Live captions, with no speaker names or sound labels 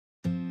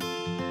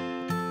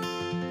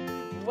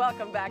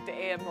Welcome back to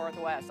AM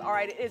Northwest. All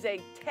right, it is a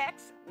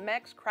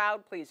Tex-Mex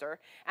crowd pleaser,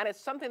 and it's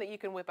something that you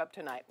can whip up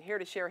tonight. Here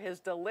to share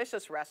his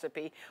delicious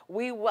recipe,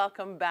 we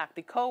welcome back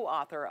the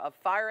co-author of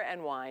Fire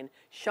and Wine,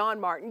 Sean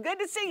Martin. Good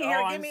to see you here.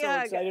 Give I'm me so a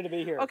hug. excited to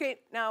be here. Okay,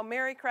 now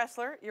Mary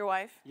Kressler, your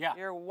wife,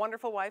 your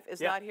wonderful wife,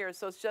 is not here,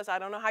 so it's just, I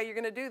don't know how you're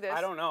going to do this.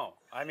 I don't know.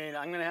 I mean,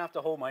 I'm going to have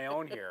to hold my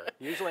own here.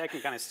 Usually I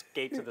can kind of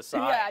skate to the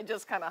side. Yeah, I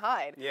just kind of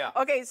hide. Yeah.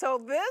 Okay,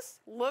 so this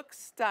looks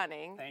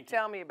stunning. Thank you.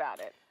 Tell me about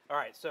it. All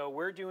right, so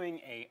we're doing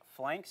a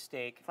flank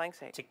steak,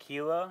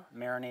 tequila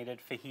marinated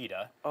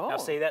fajita. Oh. Now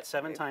say that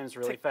 7 times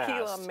really fast.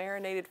 Tequila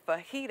marinated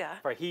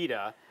fajita.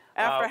 Fajita.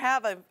 After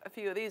having a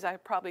few of these, I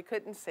probably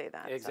couldn't say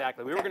that.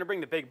 Exactly. So, We were going to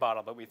bring the big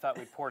bottle, but we thought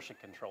we'd portion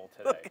control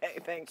today. Okay,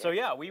 thank you. So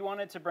yeah, we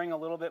wanted to bring a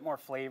little bit more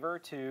flavor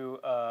to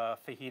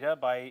fajita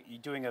by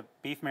doing a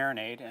beef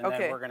marinade, and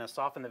then we're going to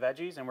soften the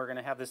veggies, and we're going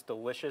to have this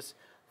delicious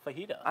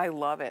fajita. I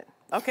love it.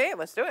 Okay,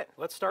 let's do it.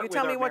 Let's start with You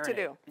tell our me what marinade. to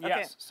do. Yes,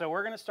 Okay. so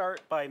we're going to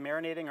start by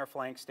marinating our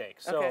flank steak.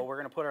 So we're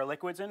going to put our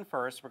liquids in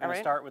first. We're going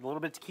to start with a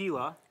little bit of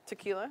tequila.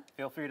 Tequila?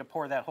 Feel free to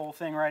pour that whole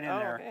thing right in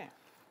there. Okay.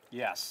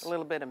 Yes. A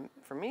little bit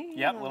for me?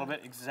 Yep, a little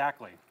bit,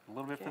 exactly. A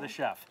little bit for the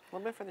chef. A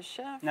little bit for the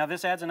chef. Now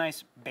this adds a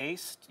nice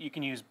base. You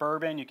can use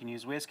bourbon, you can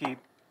use whiskey.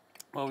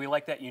 Well, we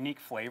like that unique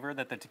flavor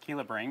that the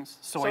tequila brings.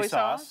 Soy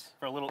sauce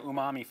for a little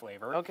umami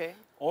flavor. Okay.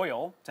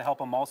 Oil to help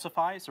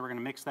emulsify, so we're going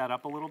to mix that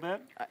up a little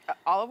bit.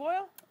 Olive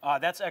oil?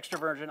 That's extra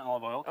virgin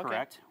olive oil,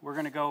 correct. We're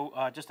going to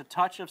go just a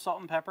touch of salt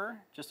and pepper,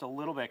 just a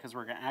little bit, because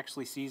we're going to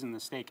actually season the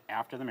steak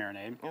after the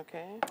marinade.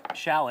 Okay.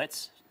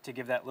 Shallots to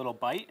give that little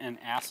bite and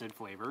acid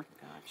flavor.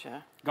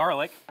 Gotcha.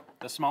 Garlic,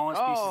 the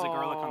smallest pieces of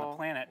garlic on the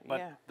planet,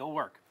 but they'll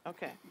work.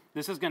 Okay.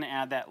 This is going to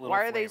add that little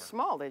Why are flavor. they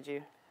small, did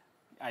you?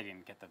 I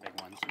didn't get the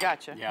big ones.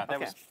 Gotcha. Yeah, that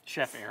was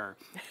chef error.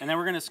 And then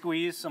we're going to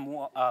squeeze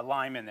some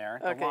lime in there.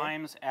 The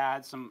limes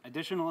add some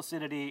additional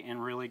acidity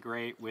and really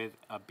great with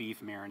a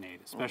beef marinade,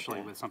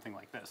 especially with something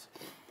like this.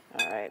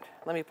 All right.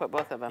 Let me put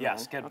both of them in.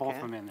 Yes, get both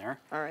of them in there.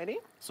 All righty.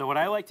 So what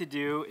I like to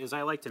do is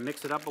I like to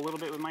mix it up a little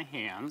bit with my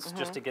hands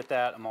just to get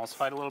that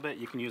emulsified a little bit.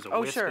 You can use a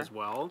whisk as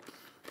well.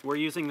 We're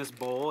using this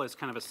bowl as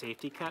kind of a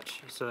safety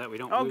catch so that we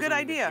don't lose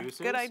any of the juices.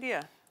 Good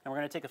idea. And we're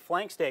going to take a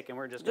flank steak and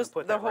we're just going to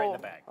put that right in the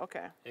bag.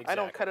 Okay. Exactly. I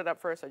don't cut it up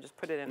first. I just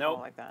put it in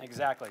like that.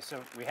 Exactly. So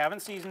we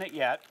haven't seasoned it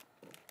yet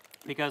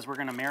because we're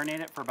going to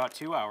marinate it for about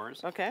 2 hours.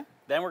 Okay.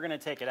 Then we're going to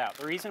take it out.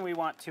 The reason we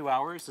want 2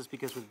 hours is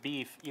because with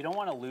beef, you don't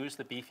want to lose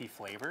the beefy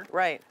flavor.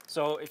 Right.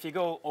 So if you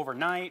go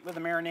overnight with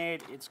the marinade,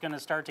 it's going to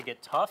start to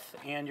get tough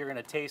and you're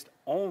going to taste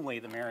only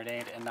the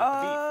marinade and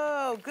not the beef.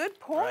 Oh, good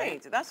point.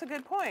 Right? That's a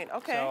good point.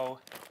 Okay. So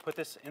put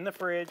this in the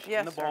fridge,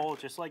 in the bowl,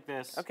 just like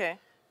this. Okay.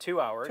 2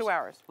 hours. 2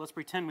 hours. Let's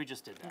pretend we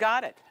just did that.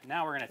 Got it.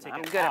 Now we're going to take it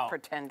out. I'm good at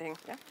pretending.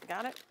 Yeah,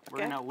 got it. We're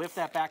going to lift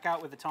that back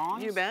out with the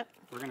tongs. You bet.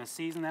 We're going to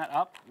season that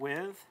up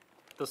with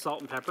the salt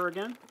and pepper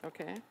again.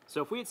 Okay.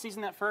 So if we had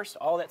seasoned that first,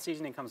 all that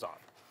seasoning comes off.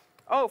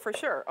 Oh, for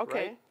sure.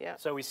 Okay. Right? Yeah.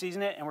 So we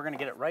season it and we're going to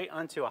get it right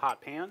onto a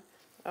hot pan.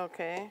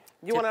 Okay.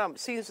 You want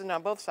to season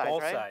on both sides, right?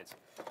 Both sides.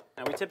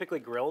 Now we typically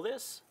grill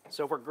this.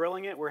 So if we're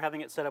grilling it, we're having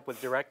it set up with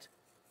direct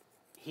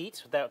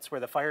heat. That's where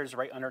the fire is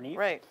right underneath.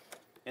 Right.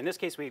 In this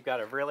case, we've got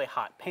a really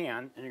hot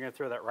pan, and you're going to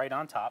throw that right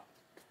on top.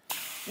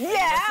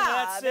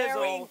 Yeah, there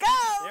we go.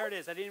 There it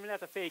is. I didn't even have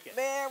to fake it.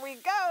 There we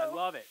go. I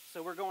love it.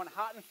 So we're going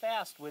hot and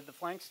fast with the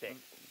flank steak.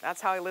 That's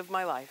how I live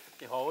my life.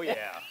 Oh,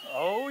 yeah.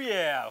 Oh,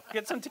 yeah.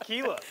 Get some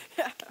tequila.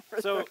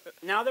 So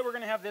now that we're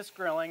going to have this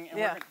grilling, and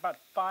we're about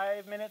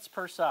 5 minutes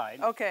per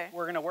side,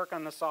 we're going to work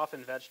on the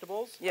softened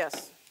vegetables.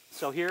 Yes.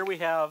 So here we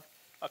have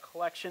a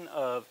collection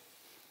of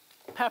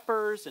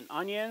peppers and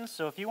onions.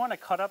 So if you want to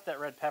cut up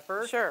that red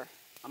pepper,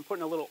 I'm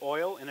putting a little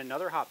oil in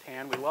another hot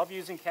pan. We love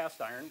using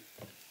cast iron.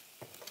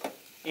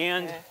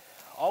 And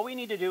all we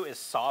need to do is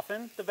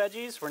soften the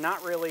veggies. We're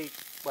not really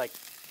like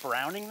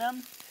browning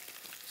them.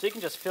 So you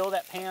can just fill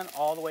that pan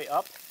all the way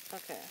up.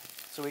 Okay.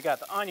 So we got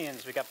the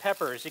onions, we got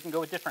peppers. You can go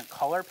with different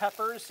color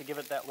peppers to give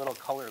it that little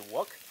color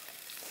look.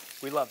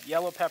 We love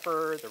yellow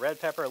pepper, the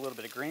red pepper, a little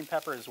bit of green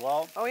pepper as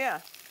well. Oh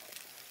yeah.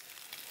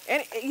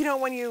 And you know,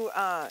 when you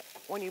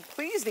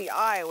please the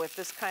eye with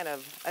this kind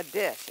of a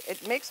dish,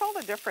 it makes all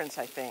the difference,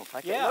 I think.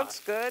 Like it looks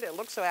good, it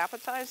looks so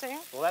appetizing.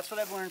 Well, that's what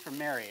I've learned from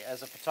Mary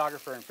as a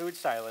photographer and food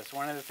stylist.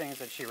 One of the things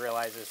that she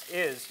realizes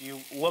is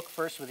you look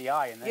first with the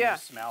eye and then you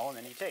smell and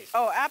then you taste.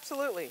 Oh,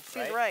 absolutely.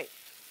 She's right.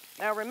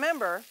 Now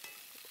remember,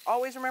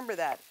 always remember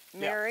that.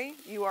 Mary,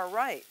 you are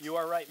right. You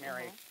are right,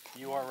 Mary.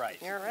 You are right.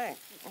 You're right.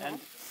 And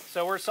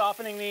so we're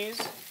softening these.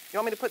 You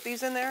want me to put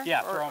these in there?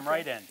 Yeah, throw them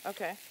right in.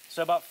 Okay.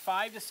 So about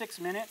 5 to 6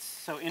 minutes.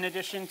 So in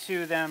addition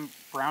to them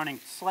browning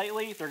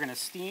slightly, they're going to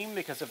steam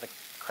because of the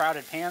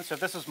crowded pan. So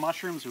if this was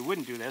mushrooms, we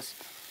wouldn't do this.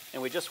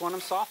 And we just want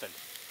them softened,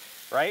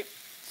 right?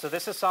 So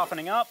this is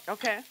softening up.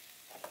 Okay.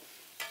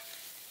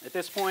 At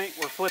this point,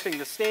 we're flipping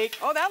the steak.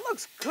 Oh, that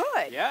looks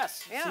good.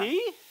 Yes. Yeah.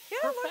 See?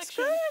 Yeah, it looks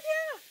good,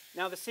 yeah.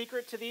 Now the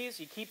secret to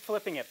these, you keep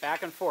flipping it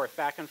back and forth,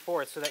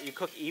 so that you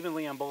cook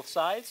evenly on both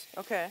sides.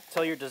 Okay.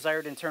 Till your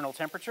desired internal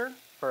temperature.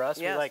 For us,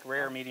 we like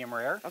rare, medium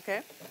rare.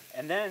 Okay.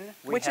 And then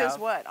we Which is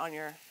what on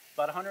your?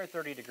 About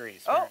 130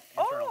 degrees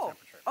internal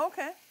temperature.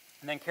 Okay.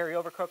 And then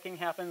carryover cooking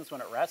happens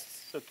when it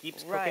rests, so it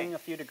keeps cooking a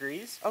few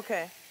degrees.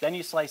 Okay. Then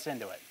you slice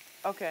into it.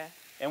 Okay.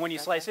 And when you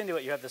slice into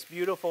it, you have this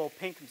beautiful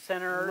pink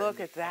center. Look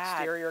at that.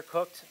 Exterior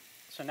cooked.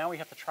 So now we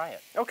have to try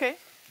it. Okay.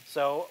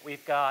 So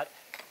we've got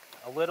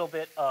a little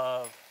bit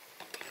of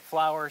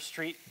flour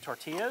street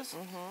tortillas.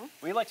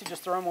 We like to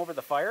just throw them over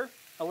the fire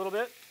a little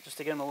bit, just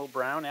to get them a little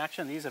brown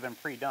action. These have been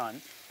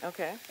pre-done.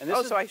 Okay. And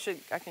this so I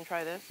can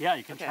try this? Yeah,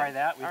 you can try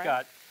that. We've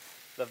got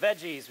the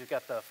veggies, we've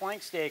got the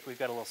flank steak, we've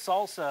got a little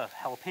salsa,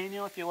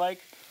 jalapeno if you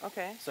like.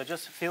 Okay. So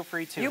just feel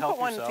free to help yourself.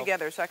 You put one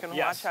together so I can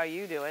watch how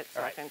you do it,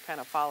 so I can kind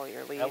of follow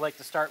your lead. I like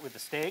to start with the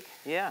steak.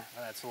 Yeah.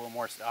 That's a little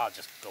more, I'll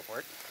just go for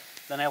it.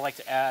 Then I like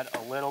to add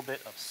a little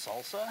bit of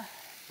salsa,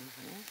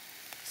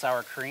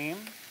 sour cream.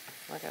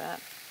 Look at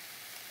that.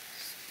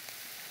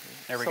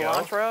 There we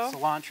Cilantro. go.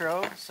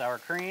 Cilantro, sour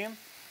cream.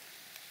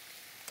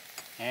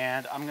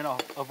 And I'm going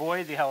to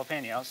avoid the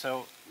jalapeno.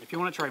 So if you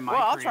want to try my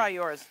I'll try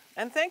yours.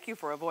 And thank you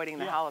for avoiding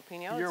the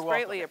jalapeno. You're it's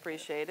greatly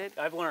appreciated.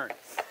 I've learned.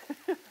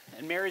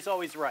 And Mary's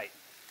always right.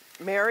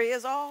 Mary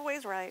is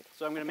always right.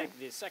 So I'm going to make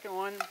the second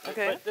one.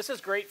 Okay. But this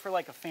is great for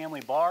like a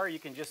family bar. You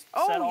can just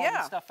set all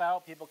the stuff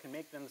out. People can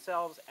make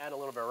themselves, add a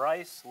little bit of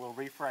rice, a little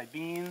refried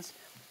beans,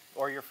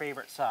 or your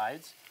favorite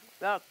sides.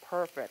 That's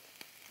perfect.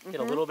 Get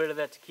a little bit of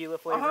that tequila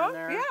flavor in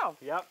there. Yeah.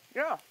 Yep.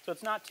 Yeah. So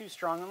it's not too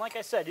strong. And like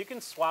I said, you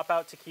can swap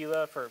out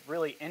tequila for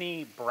really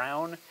any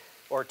brown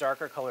or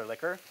darker color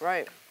liquor.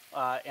 Right.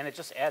 And it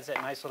just adds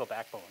that nice little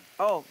backbone.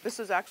 Oh, this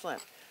is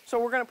excellent. So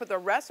we're going to put the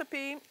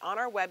recipe on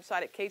our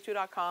website at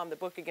k2.com. The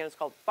book, again, is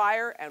called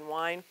Fire and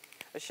Wine.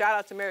 A shout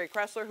out to Mary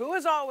Kressler, who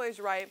is always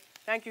right.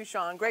 Thank you,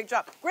 Sean. Great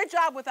job. Great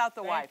job without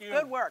the wife. You.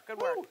 Good work.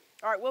 Good work.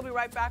 All right, we'll be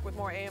right back with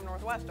more AM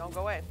Northwest. Don't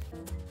go away.